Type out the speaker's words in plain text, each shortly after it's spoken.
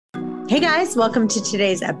Hey guys, welcome to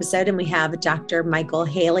today's episode. And we have Dr. Michael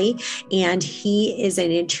Haley, and he is a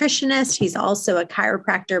nutritionist. He's also a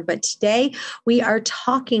chiropractor. But today we are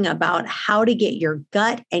talking about how to get your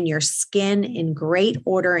gut and your skin in great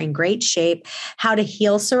order and great shape, how to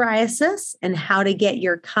heal psoriasis, and how to get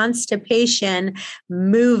your constipation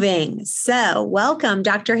moving. So, welcome,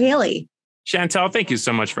 Dr. Haley. Chantel, thank you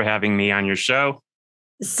so much for having me on your show.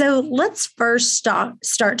 So let's first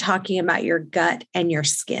start talking about your gut and your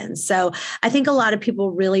skin. So I think a lot of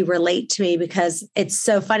people really relate to me because it's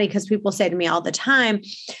so funny because people say to me all the time,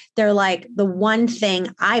 they're like, the one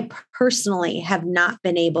thing I personally have not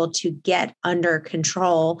been able to get under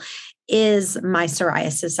control is my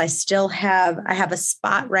psoriasis. I have a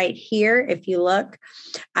spot right here. If you look,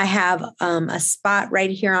 I have a spot right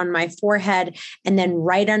here on my forehead, and then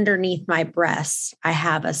right underneath my breasts, I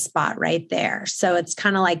have a spot right there. So it's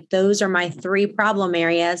kind of like those are my three problem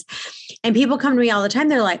areas. And people come to me all the time.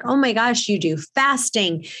 They're like, oh my gosh, you do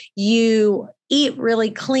fasting, you eat really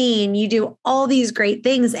clean, you do all these great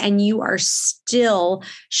things, and you are still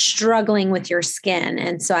struggling with your skin.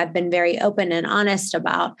 And so I've been very open and honest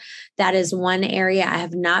about that is one area I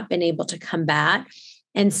have not been able to combat.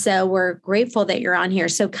 And so we're grateful that you're on here.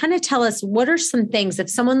 So kind of tell us, what are some things, if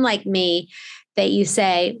someone like me, that you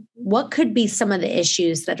say, what could be some of the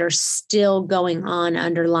issues that are still going on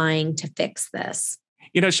underlying to fix this?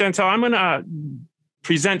 You know, Chantel, I'm going to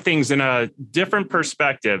present things in a different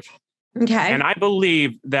perspective. Okay. And I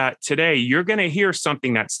believe that today you're going to hear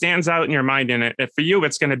something that stands out in your mind. And for you,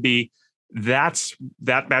 it's going to be, that's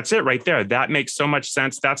it right there. That makes so much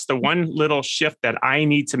sense. That's the one little shift that I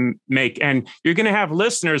need to make. And you're going to have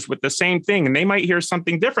listeners with the same thing, and they might hear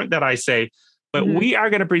something different that I say, but we are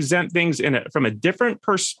going to present things from a different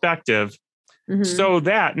perspective so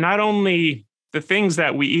that not only the things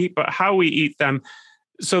that we eat, but how we eat them,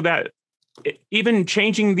 so that even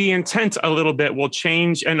changing the intent a little bit will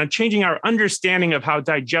change, and changing our understanding of how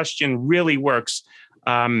digestion really works.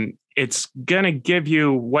 It's going to give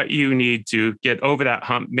you what you need to get over that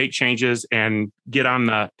hump, make changes, and get on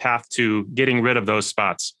the path to getting rid of those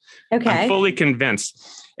spots. Okay. I'm fully convinced.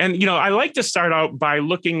 And, you know, I like to start out by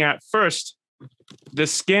looking at first the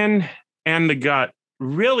skin and the gut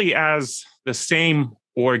really as the same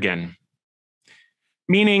organ.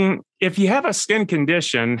 Meaning, if you have a skin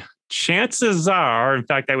condition, chances are, in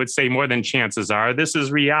fact, I would say more than chances are, this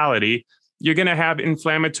is reality, you're going to have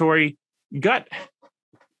inflammatory gut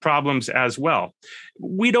problems as well.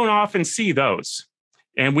 We don't often see those,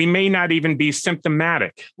 and we may not even be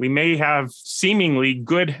symptomatic. We may have seemingly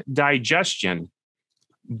good digestion,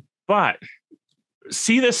 but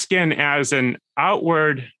see the skin as an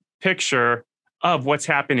outward picture of what's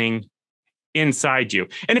happening inside you.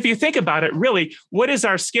 And if you think about it, really, what is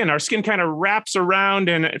our skin? Our skin kind of wraps around,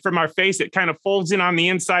 and from our face, it kind of folds in on the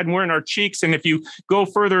inside, and we're in our cheeks. And if you go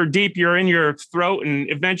further deep, you're in your throat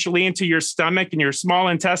and eventually into your stomach and your small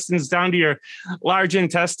intestines down to your large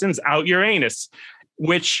intestines, out your anus,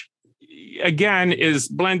 which again is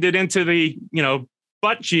blended into the,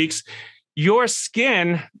 butt cheeks. Your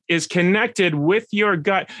skin is connected with your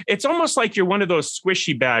gut. It's almost like you're one of those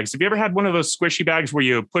squishy bags. Have you ever had one of those squishy bags where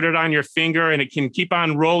you put it on your finger and it can keep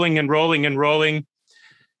on rolling and rolling and rolling?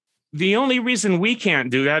 The only reason we can't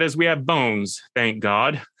do that is we have bones, thank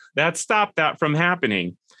God, that stop that from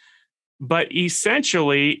happening. But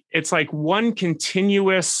essentially, it's like one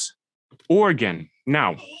continuous organ.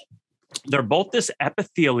 Now, they're both this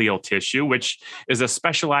epithelial tissue, which is a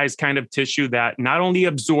specialized kind of tissue that not only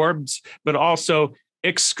absorbs, but also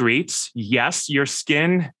excretes. Yes, your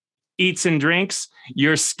skin eats and drinks.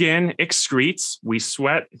 Your skin excretes. We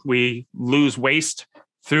sweat. We lose waste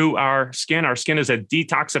through our skin. Our skin is a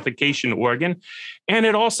detoxification organ. And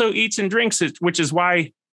it also eats and drinks, which is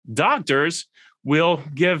why doctors will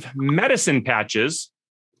give medicine patches,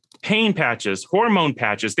 pain patches, hormone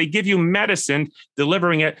patches. They give you medicine,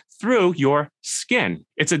 delivering it through your skin.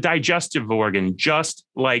 It's a digestive organ, just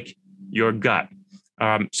like your gut.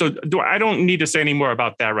 So I don't need to say any more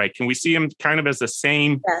about that, right? Can we see them kind of as the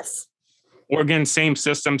same organ, same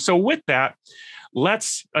system? So with that,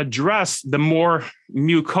 let's address the more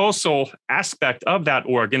mucosal aspect of that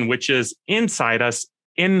organ, which is inside us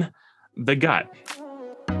in the gut.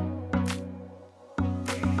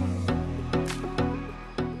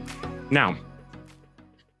 Now,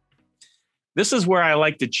 this is where I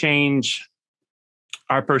like to change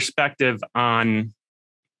our perspective on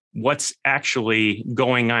what's actually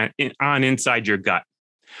going on inside your gut.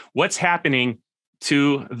 What's happening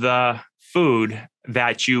to the food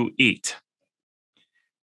that you eat?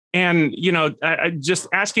 And, just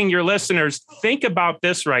asking your listeners, think about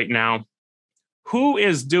this right now. Who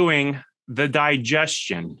is doing the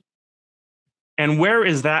digestion And where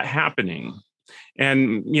is that happening?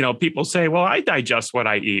 And, people say, well, I digest what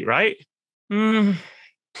I eat, right?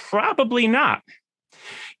 Probably not.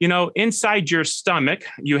 Inside your stomach,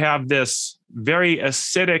 you have this very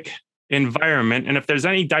acidic environment. And if there's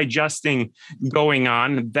any digesting going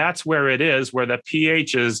on, that's where it is, where the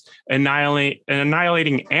pH is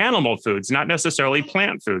annihilating animal foods, not necessarily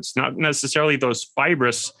plant foods, not necessarily those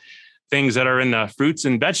fibrous things that are in the fruits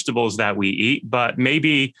and vegetables that we eat, but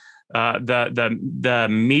maybe the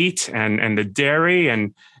meat and the dairy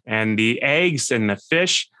and the eggs and the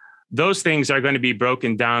fish. Those things are going to be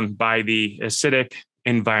broken down by the acidic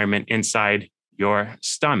environment inside your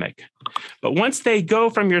stomach. But once they go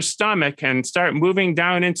from your stomach and start moving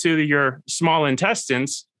down into your small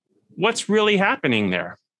intestines, what's really happening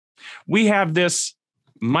there? We have this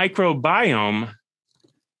microbiome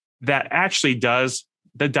that actually does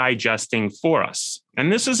the digesting for us.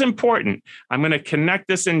 And this is important. I'm going to connect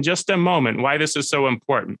this in just a moment, why this is so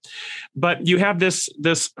important. But you have this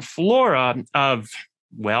flora of,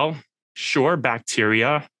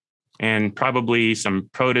 bacteria and probably some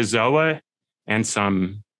protozoa and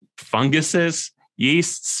some funguses,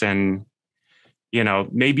 yeasts, and,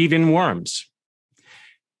 maybe even worms.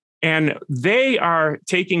 And they are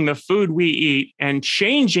taking the food we eat and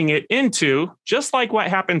changing it into, just like what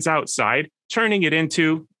happens outside, turning it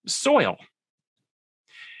into soil.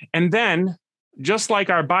 And then, just like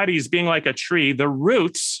our bodies being like a tree, the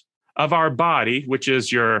roots of our body, which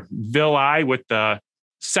is your villi with the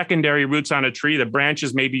secondary roots on a tree, the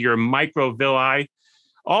branches, maybe your microvilli,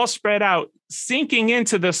 all spread out, sinking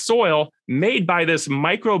into the soil made by this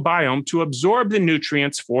microbiome to absorb the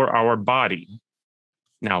nutrients for our body.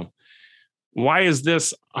 Now, why is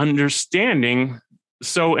this understanding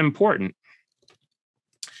so important?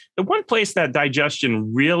 The one place that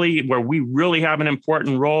digestion where we really have an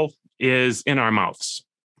important role is in our mouths.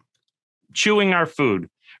 Chewing our food,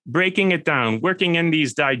 breaking it down, working in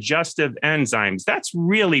these digestive enzymes. That's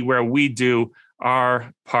really where we do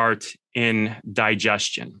our part in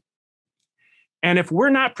digestion. And if we're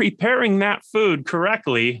not preparing that food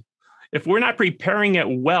correctly, if we're not preparing it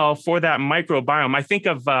well for that microbiome, I think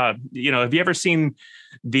of, have you ever seen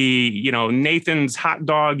the, Nathan's hot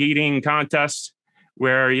dog eating contest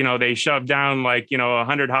where, they shove down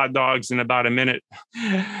 100 hot dogs in about a minute?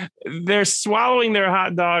 They're swallowing their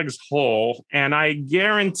hot dogs whole. And I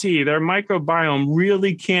guarantee their microbiome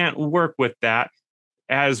really can't work with that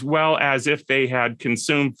as well as if they had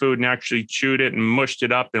consumed food and actually chewed it and mushed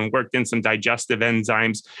it up and worked in some digestive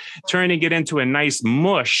enzymes, turning it into a nice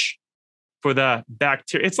mush for the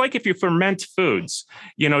bacteria. It's like if you ferment foods,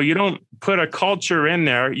 you don't put a culture in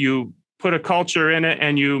there, you put a culture in it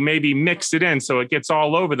and you maybe mix it in so it gets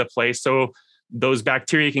all over the place so those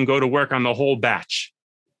bacteria can go to work on the whole batch.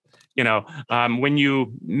 When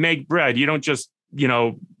you make bread, you don't just,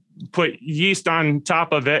 put yeast on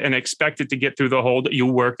top of it and expect it to get through the whole. You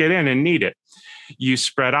work it in and knead it. You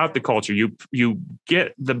spread out the culture. You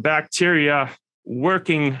get the bacteria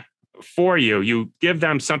working for you. You give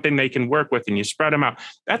them something they can work with and you spread them out.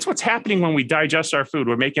 That's what's happening when we digest our food.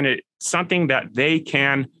 We're making it something that they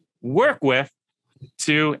can work with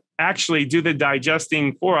to actually do the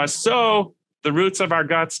digesting for us so the roots of our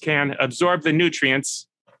guts can absorb the nutrients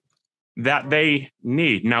that they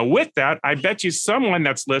need. Now, with that, I bet you someone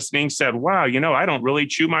that's listening said, wow, I don't really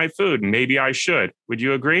chew my food and maybe I should. Would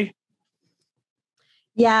you agree?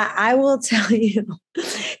 Yeah, I will tell you,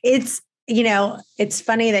 it's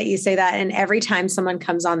funny that you say that. And every time someone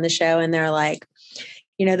comes on the show and they're like,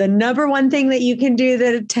 the number one thing that you can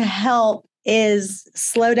do to help is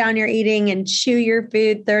slow down your eating and chew your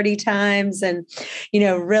food 30 times. And,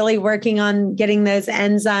 really working on getting those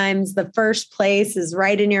enzymes. The first place is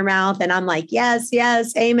right in your mouth. And I'm like, yes,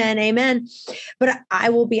 yes, amen, amen. But I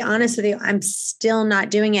will be honest with you, I'm still not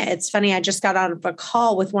doing it. It's funny. I just got on a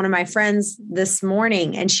call with one of my friends this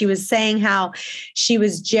morning, and she was saying how she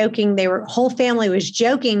was joking. Whole family was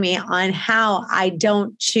joking me on how I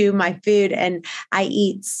don't chew my food and I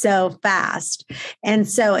eat so fast. And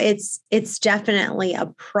so it's definitely a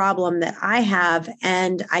problem that I have,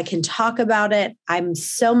 and I can talk about it. I'm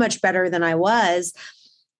so much better than I was,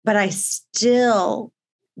 but I still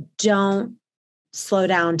don't slow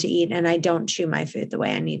down to eat, and I don't chew my food the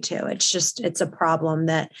way I need to. It's a problem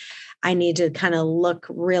that I need to kind of look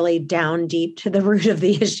really down deep to the root of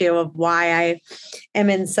the issue of why I am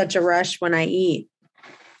in such a rush when I eat.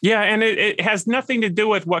 Yeah, and it has nothing to do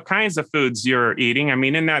with what kinds of foods you're eating. I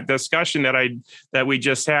mean, in that discussion that we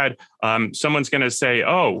just had, someone's going to say,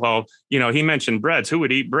 "Oh, well, he mentioned breads. Who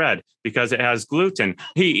would eat bread because it has gluten?"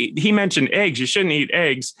 He mentioned eggs. You shouldn't eat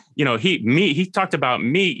eggs. Meat. He talked about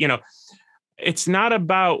meat. It's not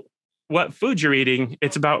about what food you're eating.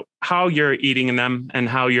 It's about how you're eating them and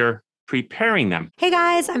how you're preparing them. Hey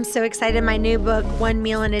guys, I'm so excited. My new book, One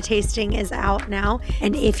Meal and a Tasting, is out now.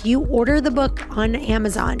 And if you order the book on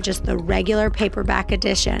Amazon, just the regular paperback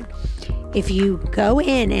edition, if you go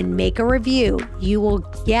in and make a review, you will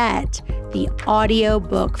get the audio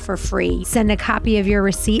book for free. Send a copy of your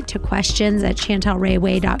receipt to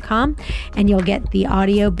questions@chantelrayway.com and you'll get the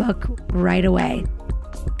audio book right away.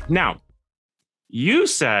 Now, you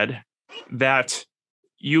said that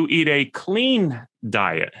you eat a clean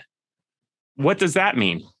diet. What does that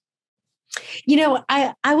mean?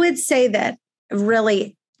 I would say that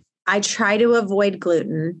really, I try to avoid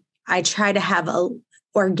gluten. I try to have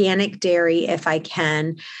organic dairy if I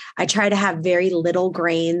can. I try to have very little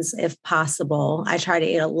grains if possible. I try to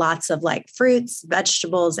eat lots of like fruits,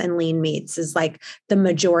 vegetables, and lean meats is like the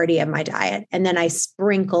majority of my diet. And then I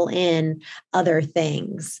sprinkle in other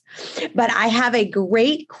things. But I have a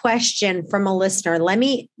great question from a listener. Let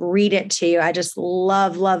me read it to you. I just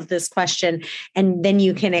love this question. And then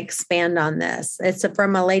you can expand on this. It's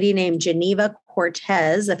from a lady named Geneva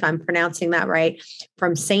Cortez, if I'm pronouncing that right,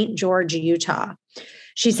 from St. George, Utah.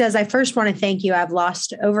 She says, I first want to thank you. I've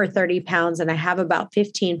lost over 30 pounds and I have about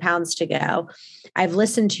 15 pounds to go. I've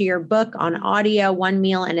listened to your book on audio, One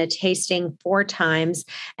Meal and a Tasting 4 times.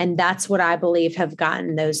 And that's what I believe have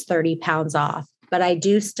gotten those 30 pounds off. But I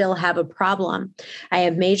do still have a problem. I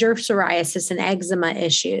have major psoriasis and eczema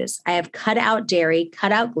issues. I have cut out dairy,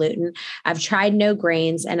 cut out gluten. I've tried no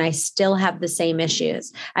grains, and I still have the same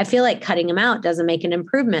issues. I feel like cutting them out doesn't make an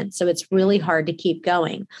improvement, so it's really hard to keep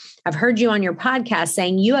going. I've heard you on your podcast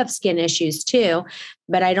saying you have skin issues too,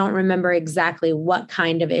 but I don't remember exactly what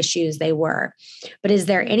kind of issues they were. But is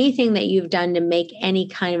there anything that you've done to make any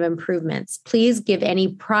kind of improvements? Please give any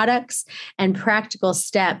products and practical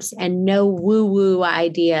steps and no woo-woo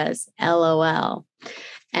ideas, LOL.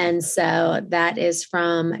 And so that is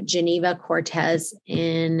from Geneva Cortez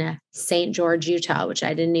in St. George, Utah, which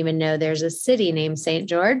I didn't even know there's a city named St.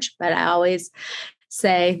 George, but I always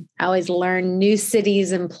learn new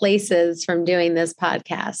cities and places from doing this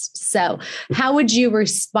podcast. So how would you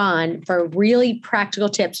respond for really practical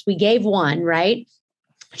tips? We gave one, right?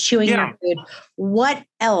 Chewing your food. What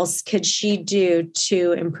else could she do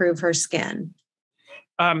to improve her skin?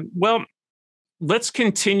 Well, let's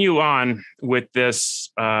continue on with this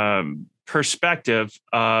perspective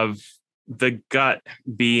of the gut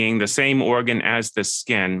being the same organ as the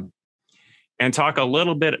skin, and talk a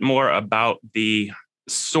little bit more about the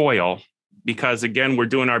soil, because again, we're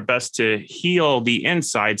doing our best to heal the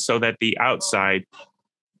inside so that the outside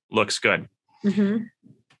looks good. Mm-hmm.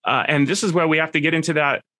 And this is where we have to get into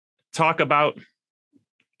that talk about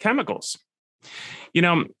chemicals.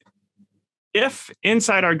 If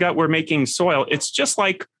inside our gut we're making soil, it's just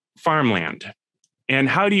like farmland. And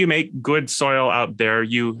how do you make good soil out there?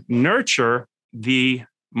 You nurture the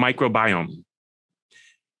microbiome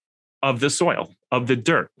of the soil, of the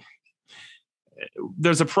dirt.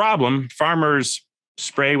 There's a problem. Farmers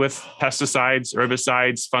spray with pesticides,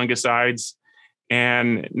 herbicides, fungicides,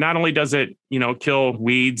 and not only does it, kill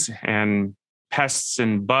weeds and pests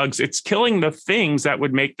and bugs, it's killing the things that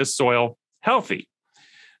would make the soil healthy,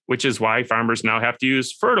 which is why farmers now have to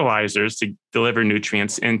use fertilizers to deliver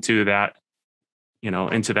nutrients into that,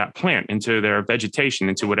 into that plant, into their vegetation,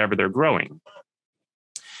 into whatever they're growing.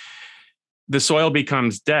 The soil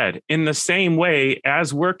becomes dead in the same way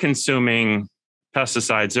as we're consuming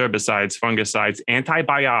pesticides, herbicides, fungicides,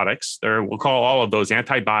 antibiotics. We'll call all of those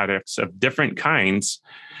antibiotics of different kinds.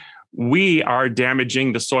 We are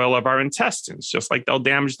damaging the soil of our intestines, just like they'll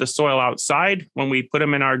damage the soil outside when we put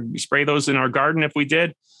them spray those in our garden if we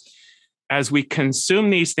did. As we consume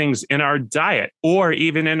these things in our diet or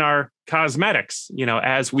even in our cosmetics,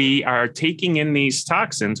 as we are taking in these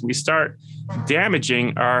toxins, we start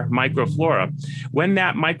damaging our microflora. When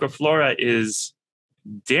that microflora is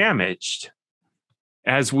damaged,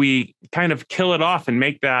 as we kind of kill it off and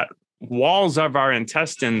make that walls of our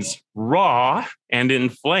intestines raw and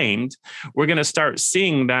inflamed, we're going to start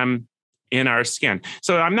seeing them in our skin.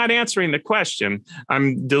 So I'm not answering the question.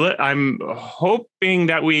 I'm hoping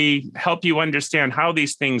that we help you understand how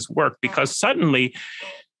these things work, because suddenly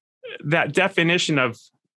that definition of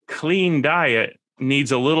clean diet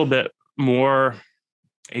needs a little bit more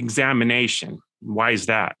examination. Why is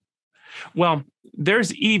that? Well,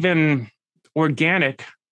 there's even organic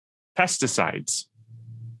pesticides,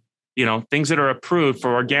 things that are approved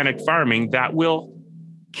for organic farming that will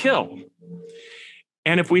kill.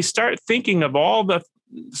 And if we start thinking of all the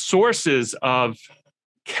sources of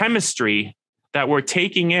chemistry that we're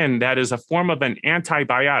taking in that is a form of an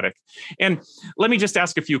antibiotic. And let me just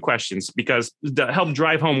ask a few questions because to help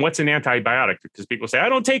drive home what's an antibiotic, because people say, I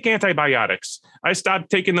don't take antibiotics. I stopped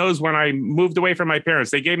taking those when I moved away from my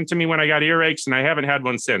parents. They gave them to me when I got earaches and I haven't had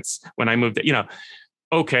one since when I moved,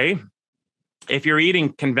 okay. If you're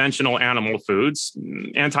eating conventional animal foods,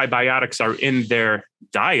 antibiotics are in their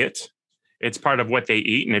diet. It's part of what they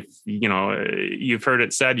eat. And if, you've heard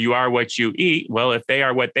it said, you are what you eat. Well, if they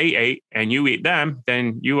are what they ate and you eat them,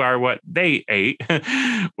 then you are what they ate,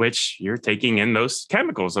 which you're taking in those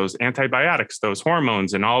chemicals, those antibiotics, those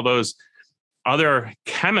hormones, and all those other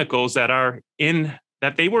chemicals that are in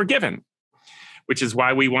that they were given, which is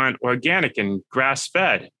why we want organic and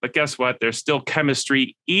grass-fed. But guess what? There's still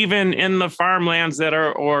chemistry even in the farmlands that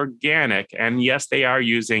are organic. And yes, they are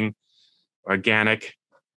using organic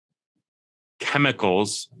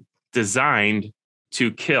chemicals designed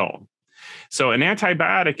to kill. So an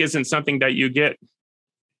antibiotic isn't something that you get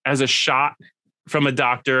as a shot from a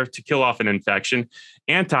doctor to kill off an infection.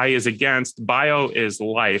 Anti is against, bio is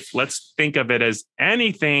life. Let's think of it as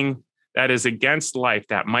anything that is against life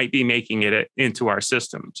that might be making it into our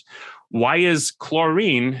systems. Why is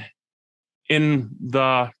chlorine in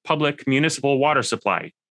the public municipal water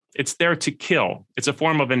supply? It's there to kill. It's a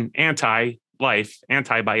form of an anti-life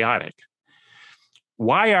antibiotic.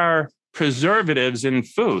 Why are preservatives in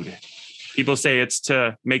food? People say it's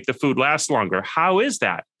to make the food last longer. How is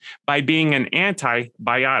that? By being an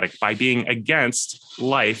antibiotic, by being against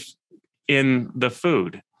life in the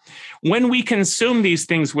food. When we consume these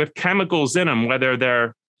things with chemicals in them, whether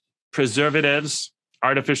they're preservatives,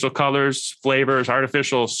 artificial colors, flavors,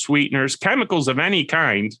 artificial sweeteners, chemicals of any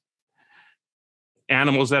kind,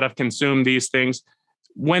 animals that have consumed these things,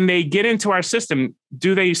 when they get into our system,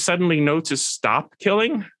 do they suddenly know to stop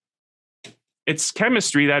killing? It's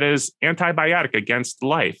chemistry that is antibiotic against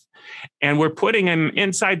life. And we're putting them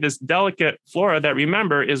inside this delicate flora that,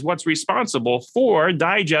 remember, is what's responsible for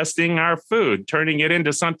digesting our food, turning it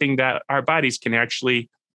into something that our bodies can actually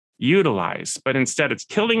utilize. But instead, it's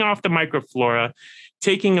killing off the microflora,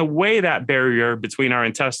 taking away that barrier between our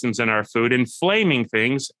intestines and our food, inflaming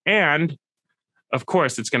things. And of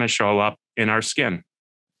course, it's going to show up in our skin.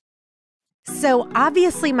 So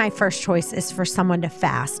obviously my first choice is for someone to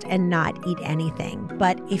fast and not eat anything.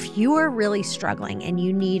 But if you are really struggling and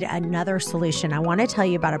you need another solution, I want to tell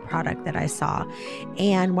you about a product that I saw.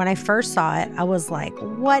 And when I first saw it, I was like,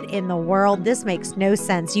 what in the world? This makes no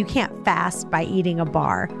sense. You can't fast by eating a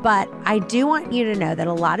bar. But I do want you to know that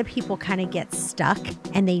a lot of people kind of get stuck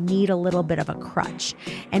and they need a little bit of a crutch.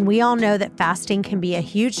 And we all know that fasting can be a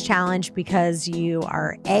huge challenge because you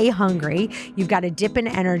are hungry, you've got a dip in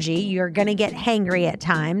energy, you're going to get hangry at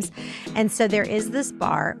times. And so there is this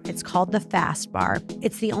bar. It's called the FastBar.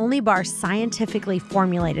 It's the only bar scientifically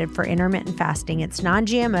formulated for intermittent fasting. It's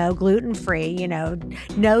non-GMO, gluten-free,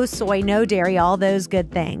 no soy, no dairy, all those good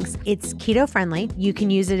things. It's keto friendly. You can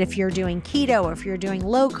use it if you're doing keto, or if you're doing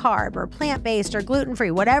low carb or plant-based or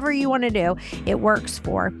gluten-free, whatever you want to do, it works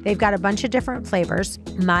for. They've got a bunch of different flavors.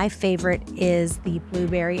 My favorite is the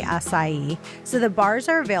blueberry acai. So the bars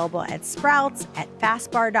are available at Sprouts, at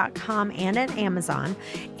fastbar.com, and at Amazon.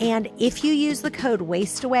 And if you use the code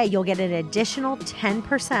WASTEAWAY, you'll get an additional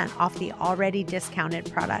 10% off the already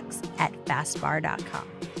discounted products at fastbar.com.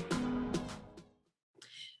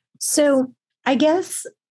 So I guess,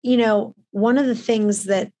 one of the things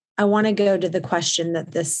that I want to go to the question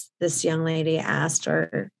that this young lady asked,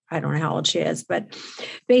 or I don't know how old she is, but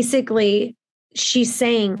basically she's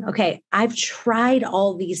saying, okay, I've tried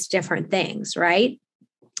all these different things, right?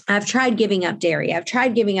 I've tried giving up dairy. I've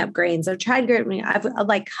tried giving up grains. I've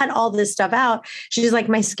cut all this stuff out. She's like,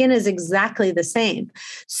 my skin is exactly the same.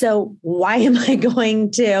 So why am I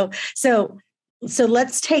going to? So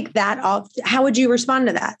let's take that off. How would you respond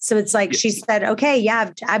to that? So it's like, she said, okay, yeah,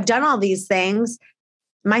 I've done all these things.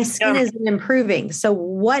 My skin isn't improving. So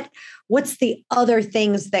what's the other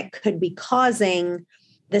things that could be causing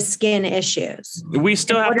the skin issues? We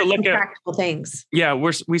still have to look at practical things. Yeah,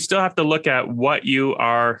 we still have to look at what you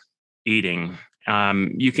are eating.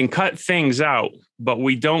 You can cut things out, but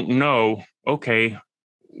we don't know, okay,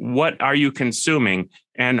 what are you consuming?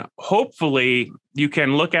 And hopefully you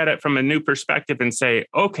can look at it from a new perspective and say,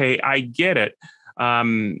 okay, I get it.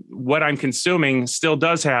 What I'm consuming still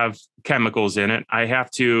does have chemicals in it. I have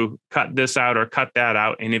to cut this out or cut that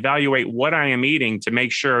out and evaluate what I am eating to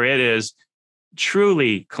make sure it is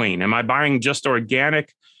truly clean. Am I buying just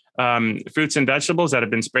organic fruits and vegetables that have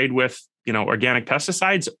been sprayed with, organic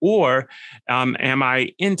pesticides, or am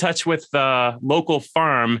I in touch with the local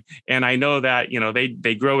farm and I know that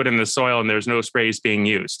they grow it in the soil and there's no sprays being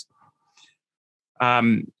used?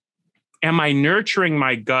 am I nurturing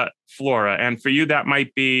my gut flora? And for you, that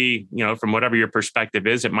might be, from whatever your perspective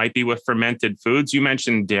is, it might be with fermented foods. You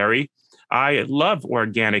mentioned dairy. I love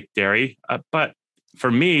organic dairy, but for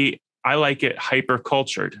me, I like it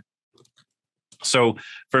hyper-cultured. So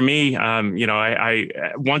for me, I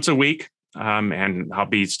once a week, and I'll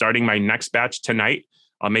be starting my next batch tonight.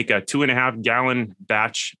 I'll make a 2.5 gallon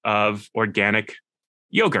batch of organic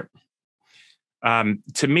yogurt.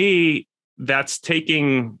 To me, that's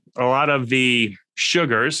taking a lot of the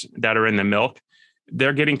sugars that are in the milk.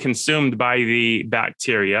 They're getting consumed by the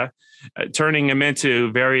bacteria, turning them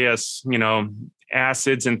into various,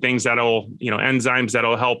 acids and things that'll, enzymes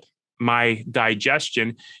that'll help my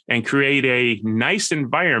digestion and create a nice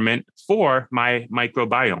environment for my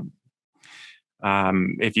microbiome.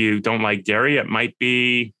 If you don't like dairy, it might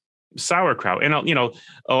be sauerkraut. And, a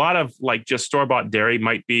lot of like just store-bought dairy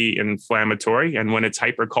might be inflammatory. And when it's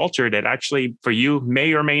hypercultured, it actually for you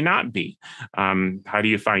may or may not be. How do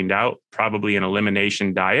you find out? Probably an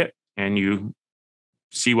elimination diet, and you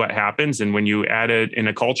see what happens. And when you add it in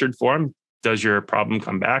a cultured form, does your problem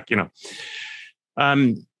come back?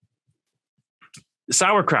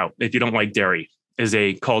 Sauerkraut, if you don't like dairy, is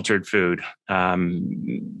a cultured food.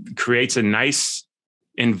 Creates a nice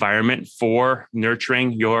environment for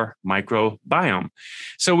nurturing your microbiome.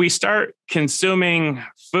 So we start consuming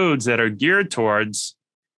foods that are geared towards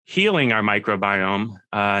healing our microbiome,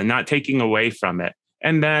 not taking away from it.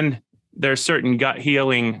 And then there's certain gut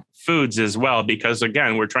healing foods as well, because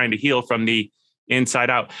again, we're trying to heal from the inside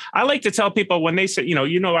out. I like to tell people when they say,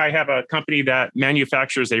 I have a company that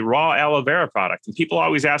manufactures a raw aloe vera product, and people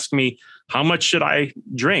always ask me, how much should I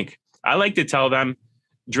drink? I like to tell them,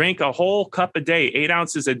 drink a whole cup a day, 8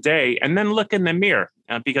 ounces a day, and then look in the mirror,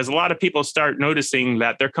 because a lot of people start noticing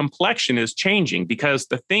that their complexion is changing because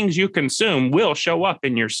the things you consume will show up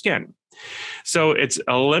in your skin. So it's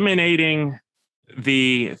eliminating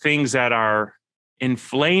the things that are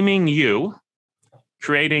inflaming you,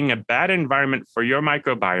 creating a bad environment for your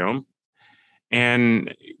microbiome,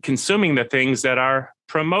 and consuming the things that are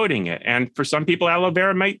promoting it. And for some people, aloe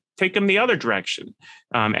vera might take them the other direction.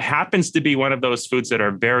 It happens to be one of those foods that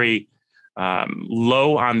are very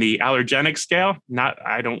low on the allergenic scale.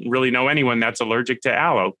 I don't really know anyone that's allergic to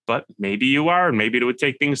aloe, but maybe you are, and maybe it would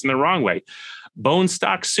take things in the wrong way. Bone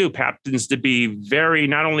stock soup happens to be very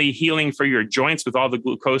not only healing for your joints with all the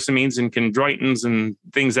glucosamines and chondroitins and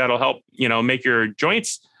things that'll help, make your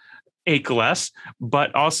joints ache less,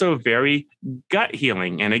 but also very gut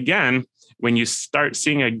healing. And again, when you start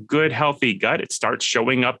seeing a good, healthy gut, it starts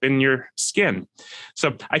showing up in your skin.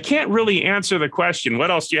 So I can't really answer the question, what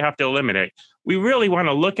else do you have to eliminate? We really want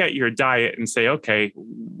to look at your diet and say, okay,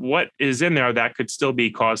 what is in there that could still be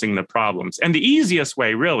causing the problems? And the easiest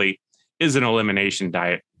way really is an elimination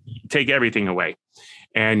diet. Take everything away.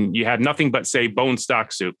 And you have nothing but, say, bone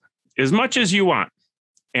stock soup, as much as you want.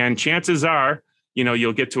 And chances are,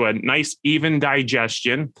 you'll get to a nice, even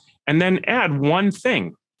digestion, and then add one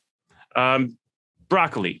thing,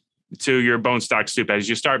 broccoli to your bone stock soup as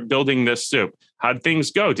you start building this soup. How'd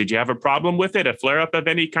things go? Did you have a problem with it? A flare-up of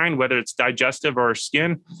any kind, whether it's digestive or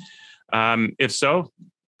skin? If so,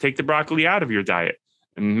 take the broccoli out of your diet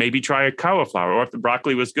and maybe try a cauliflower. Or if the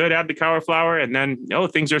broccoli was good, add the cauliflower, and then,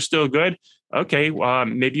 things are still good. Okay,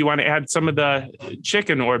 maybe you want to add some of the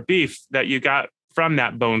chicken or beef that you got from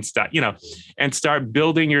that bone stock, and start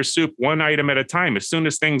building your soup one item at a time. As soon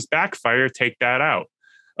as things backfire, take that out.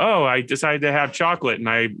 Oh, I decided to have chocolate and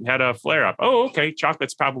I had a flare up. Oh, okay.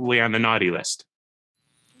 Chocolate's probably on the naughty list.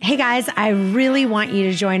 Hey guys, I really want you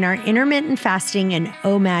to join our Intermittent Fasting and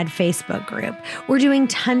OMAD Facebook group. We're doing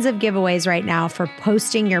tons of giveaways right now for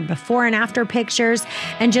posting your before and after pictures,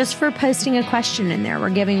 and just for posting a question in there. We're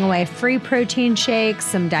giving away free protein shakes,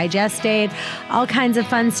 some digest aid, all kinds of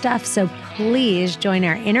fun stuff. So please join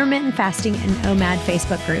our Intermittent Fasting and OMAD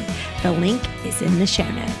Facebook group. The link is in the show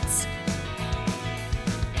notes.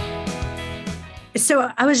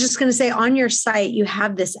 So I was just going to say, on your site, you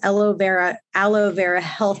have this aloe vera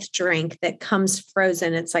health drink that comes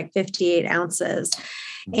frozen. It's like 58 ounces.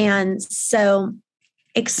 And so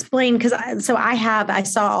explain, because I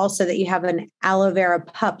saw also that you have an aloe vera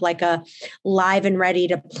pup, like a live and ready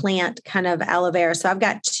to plant kind of aloe vera. So I've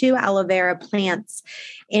got 2 aloe vera plants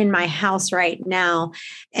in my house right now.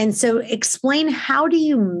 And so explain, how do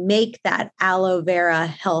you make that aloe vera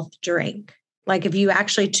health drink? Like if you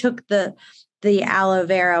actually took the aloe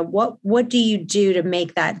vera, what do you do to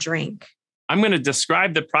make that drink? I'm going to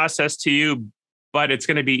describe the process to you, but it's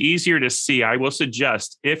going to be easier to see. I will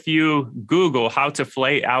suggest if you Google how to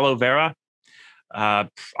flay aloe vera,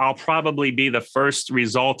 I'll probably be the first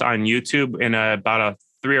result on YouTube in about a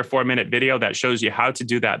 3 or 4 minute video that shows you how to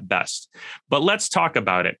do that best. But let's talk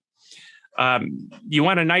about it. You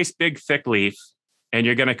want a nice, big, thick leaf, and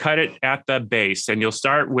you're going to cut it at the base. And you'll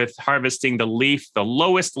start with harvesting the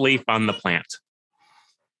lowest leaf on the plant,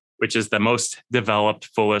 which is the most developed,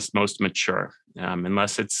 fullest, most mature.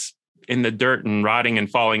 Unless it's in the dirt and rotting and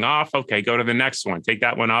falling off, okay, go to the next one. Take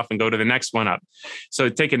that one off and go to the next one up. So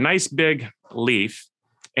take a nice big leaf.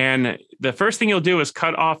 And the first thing you'll do is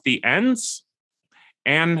cut off the ends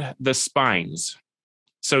and the spines.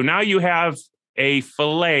 So now you have a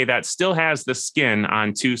fillet that still has the skin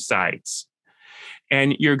on 2 sides.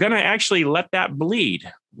 And you're going to actually let that bleed.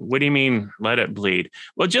 What do you mean, let it bleed?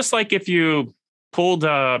 Well, just like if you pulled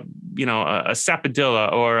a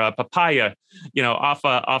sapodilla or a papaya,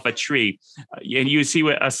 off a tree, and you see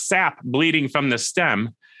a sap bleeding from the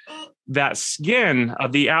stem, that skin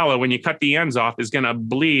of the aloe, when you cut the ends off, is going to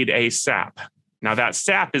bleed a sap. Now, that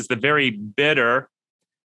sap is the very bitter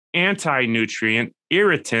anti-nutrient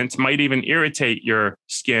irritant, might even irritate your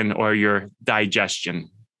skin or your digestion.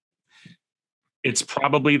 It's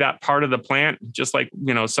probably that part of the plant, just like,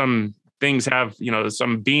 some things have,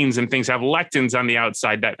 some beans and things have lectins on the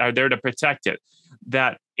outside that are there to protect it.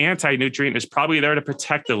 That anti-nutrient is probably there to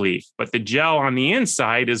protect the leaf, but the gel on the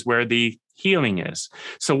inside is where the healing is.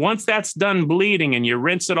 So once that's done bleeding and you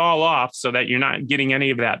rinse it all off so that you're not getting any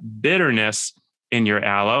of that bitterness in your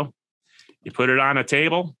aloe, you put it on a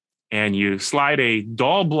table and you slide a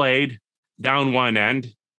dull blade down one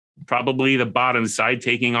end, probably the bottom side,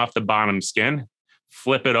 taking off the bottom skin,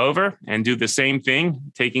 flip it over and do the same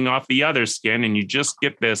thing, taking off the other skin. And you just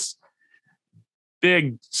get this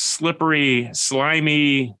big, slippery,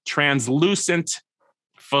 slimy, translucent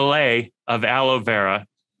fillet of aloe vera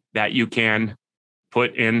that you can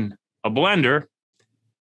put in a blender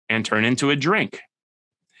and turn into a drink.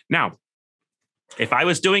 Now, if I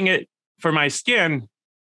was doing it for my skin,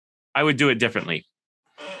 I would do it differently.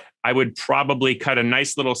 I would probably cut a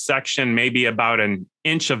nice little section, maybe about an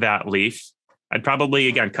inch of that leaf. I'd probably,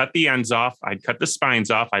 again, cut the ends off. I'd cut the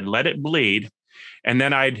spines off. I'd let it bleed. And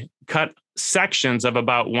then I'd cut sections of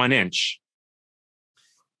about 1 inch.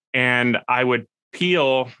 And I would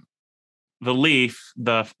peel the leaf,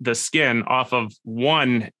 the skin off of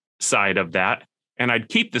one side of that. And I'd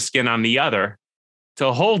keep the skin on the other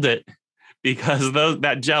to hold it, because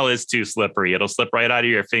that gel is too slippery. It'll slip right out of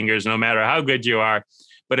your fingers no matter how good you are.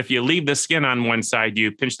 But if you leave the skin on one side,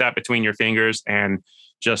 you pinch that between your fingers and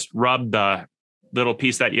just rub the little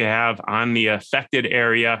piece that you have on the affected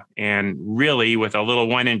area. And really, with a little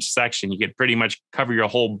 1 inch section, you could pretty much cover your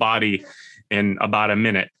whole body in about a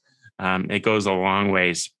minute. It goes a long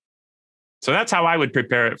ways. So that's how I would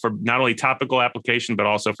prepare it for not only topical application, but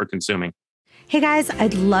also for consuming. Hey guys,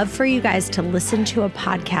 I'd love for you guys to listen to a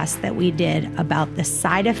podcast that we did about the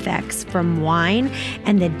side effects from wine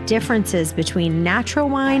and the differences between natural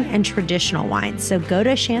wine and traditional wine. So go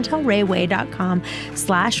to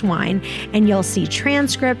chantelrayway.com/wine and you'll see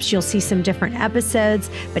transcripts, you'll see some different episodes.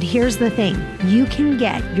 But here's the thing, you can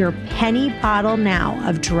get your penny bottle now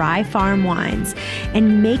of dry farm wines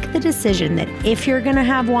and make the decision that if you're going to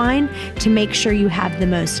have wine, to make sure you have the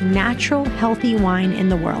most natural, healthy wine in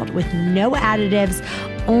the world with no additives,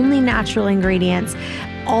 only natural ingredients.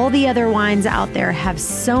 All the other wines out there have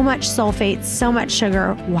so much sulfate, so much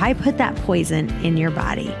sugar. Why put that poison in your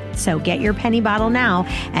body? So get your penny bottle now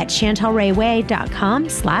at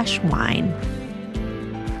chantelrayway.com/wine.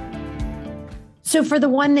 So for the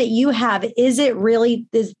one that you have, is it really,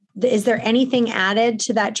 is there anything added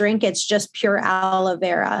to that drink? It's just pure aloe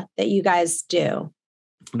vera that you guys do?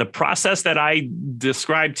 The process that I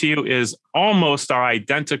described to you is almost our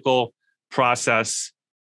identical process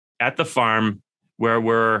at the farm where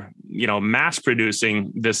we're, mass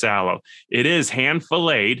producing this aloe. It is hand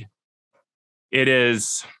filleted. It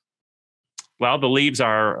is, the leaves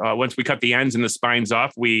are, once we cut the ends and the spines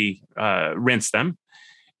off, we rinse them.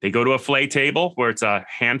 They go to a fillet table where it's a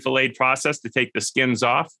hand filleted process to take the skins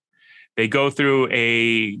off. They go through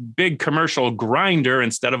a big commercial grinder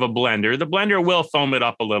instead of a blender. The blender will foam it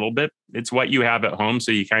up a little bit. It's what you have at home,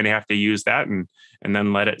 so you kind of have to use that and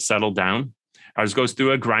then let it settle down. Ours goes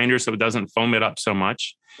through a grinder so it doesn't foam it up so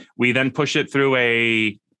much. We then push it through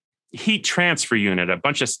a heat transfer unit, a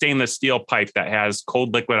bunch of stainless steel pipe that has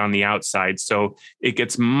cold liquid on the outside, so it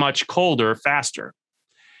gets much colder faster.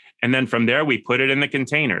 And then from there, we put it in the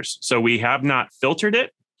containers. So we have not filtered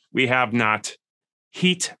it. We have not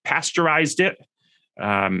heat pasteurized it.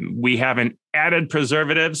 We haven't added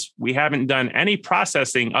preservatives. We haven't done any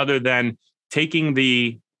processing other than taking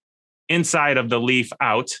the inside of the leaf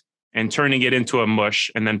out and turning it into a mush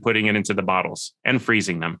and then putting it into the bottles and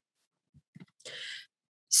freezing them.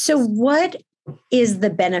 So what is the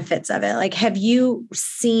benefits of it? Like, have you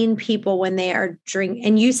seen people when they are drinking,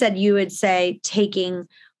 and you said you would say taking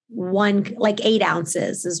like 8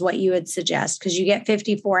 ounces is what you would suggest, because you get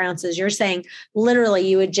 54 ounces. You're saying literally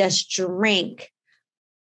you would just drink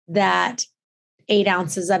that 8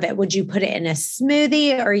 ounces of it. Would you put it in a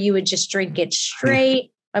smoothie, or you would just drink it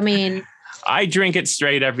straight? I mean, I drink it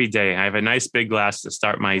straight every day. I have a nice big glass to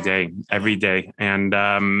start my day every day. And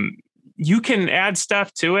you can add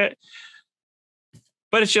stuff to it,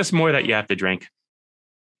 but it's just more that you have to drink.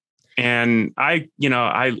 And I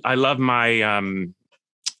love my,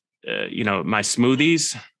 my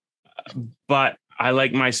smoothies, but I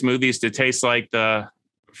like my smoothies to taste like the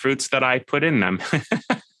fruits that I put in them.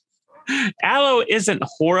 Aloe isn't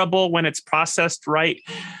horrible when it's processed right,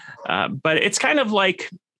 but it's kind of like,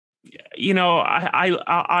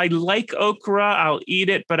 I like okra. I'll eat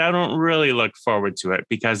it, but I don't really look forward to it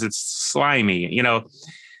because it's slimy,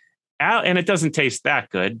 and it doesn't taste that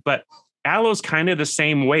good. But aloe's kind of the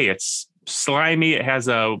same way. It's slimy. It has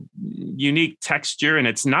a unique texture, and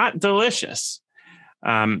it's not delicious.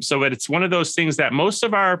 So it's one of those things that most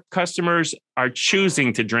of our customers are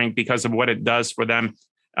choosing to drink because of what it does for them.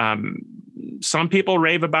 Some people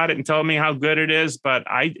rave about it and tell me how good it is, but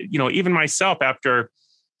I, even myself, after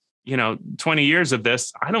 20 years of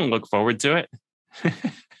this, I don't look forward to it.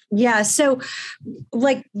 Yeah. So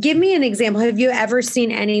give me an example. Have you ever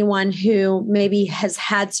seen anyone who maybe has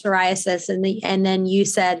had psoriasis and then you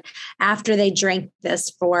said after they drank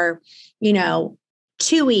this for,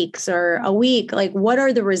 2 weeks or a week, what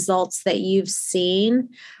are the results that you've seen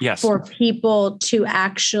for people to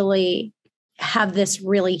actually have this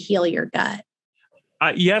really heal your gut?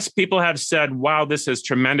 Yes, people have said, wow, this has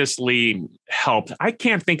tremendously helped. I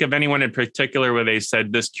can't think of anyone in particular where they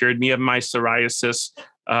said this cured me of my psoriasis.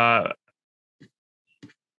 But,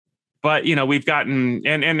 we've gotten,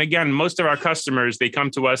 and again, most of our customers, they come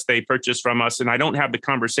to us, they purchase from us, and I don't have the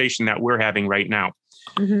conversation that we're having right now.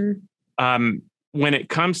 Mm-hmm. When it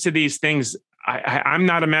comes to these things, I'm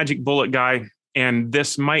not a magic bullet guy, and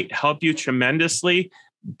this might help you tremendously,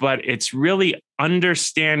 but it's really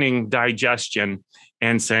understanding digestion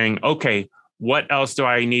and saying, okay, what else do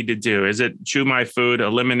I need to do? Is it chew my food,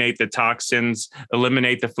 eliminate the toxins,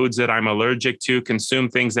 eliminate the foods that I'm allergic to, consume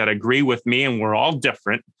things that agree with me? And we're all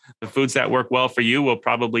different. The foods that work well for you will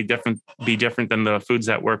probably be different than the foods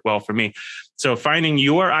that work well for me. So finding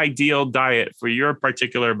your ideal diet for your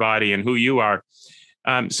particular body and who you are.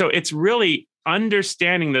 So it's really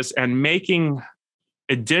understanding this and making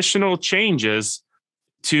additional changes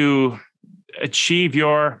to achieve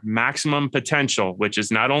your maximum potential, which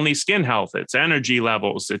is not only skin health, it's energy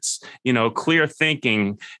levels, it's, clear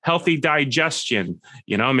thinking, healthy digestion.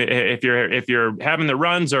 If you're having the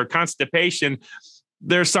runs or constipation,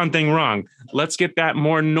 there's something wrong. Let's get that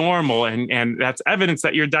more normal. And that's evidence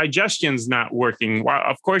that your digestion's not working. Well,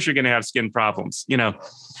 of course, you're going to have skin problems.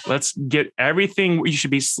 Let's get everything. You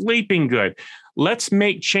should be sleeping good. Let's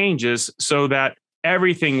make changes so that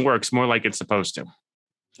everything works more like it's supposed to.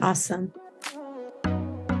 Awesome.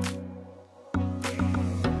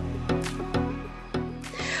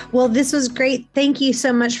 Well, this was great. Thank you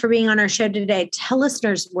so much for being on our show today. Tell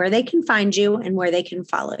listeners where they can find you and where they can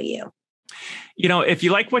follow you. If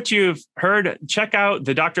you like what you've heard, check out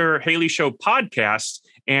the Dr. Haley Show podcast.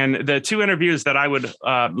 And the 2 interviews that I would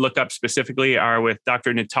look up specifically are with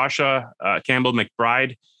Dr. Natasha Campbell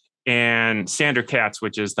McBride and Sandra Katz,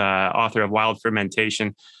 which is the author of Wild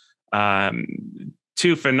Fermentation.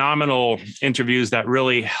 2 phenomenal interviews that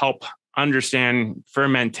really help understand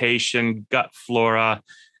fermentation, gut flora.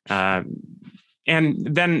 And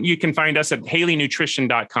then you can find us at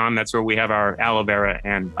haleynutrition.com. That's where we have our aloe vera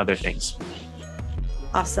and other things.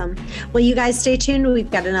 Awesome. Well, you guys stay tuned.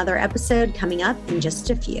 We've got another episode coming up in just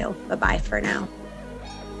a few. Bye-bye for now.